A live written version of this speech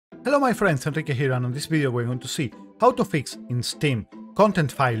Hello my friends, Enrique here, and on this video we're going to see how to fix in Steam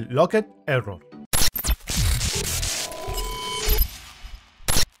content file locked error.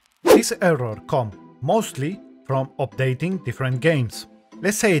 This error comes mostly from updating different games.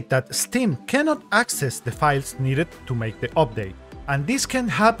 Let's say that Steam cannot access the files needed to make the update, and this can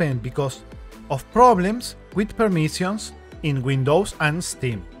happen because of problems with permissions in Windows and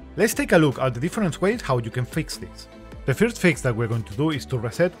Steam. Let's take a look at the different ways how you can fix this. The first fix that we're going to do is to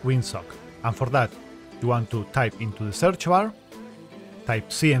reset Winsock, and for that you want to type into the search bar, type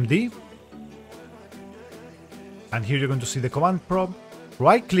cmd, and here you're going to see the command prompt,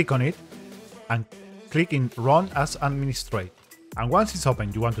 right click on it and click in Run as Administrator. And once it's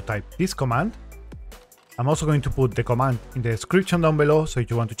open you want to type this command. I'm also going to put the command in the description down below, so if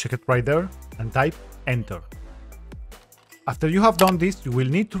you want to check it right there, and type enter. After you have done this, you will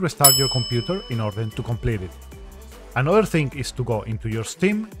need to restart your computer in order to complete it. Another thing is to go into your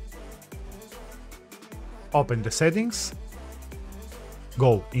Steam, open the settings,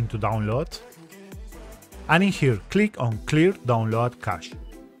 go into download, and in here click on clear download cache,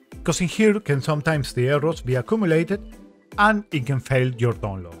 because in here can sometimes the errors be accumulated and it can fail your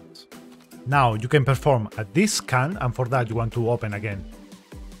downloads. Now you can perform a disk scan, and for that you want to open again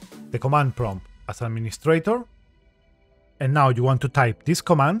the command prompt as administrator, and now you want to type this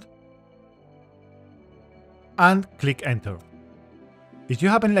command and click enter. If you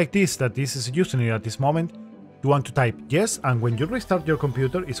happen like this, that this is using it at this moment, you want to type yes, and when you restart your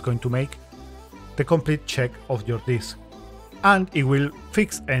computer it's going to make the complete check of your disk and it will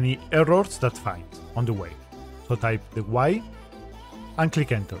fix any errors that finds on the way. So type the Y and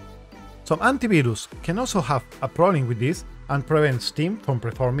click enter. Some antivirus can also have a problem with this and prevent Steam from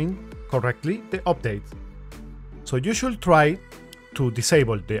performing correctly the updates. So you should try to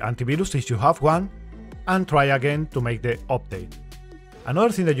disable the antivirus if you have one, and try again to make the update. Another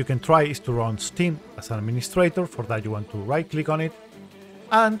thing that you can try is to run Steam as an administrator. For that you want to right click on it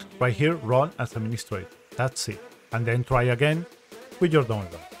and right here run as administrator. That's it. And then try again with your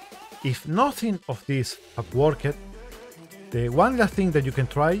download. If nothing of this have worked, the one last thing that you can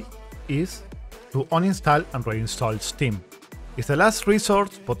try is to uninstall and reinstall Steam. It's the last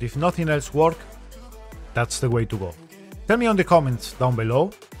resort, but if nothing else works, that's the way to go. Tell me on the comments down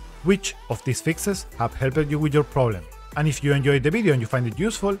below which of these fixes have helped you with your problem. And if you enjoyed the video and you find it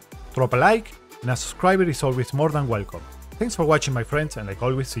useful, drop a like, and a subscriber is always more than welcome. Thanks for watching my friends, and like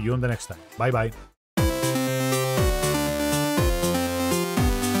always, see you on the next time. Bye bye.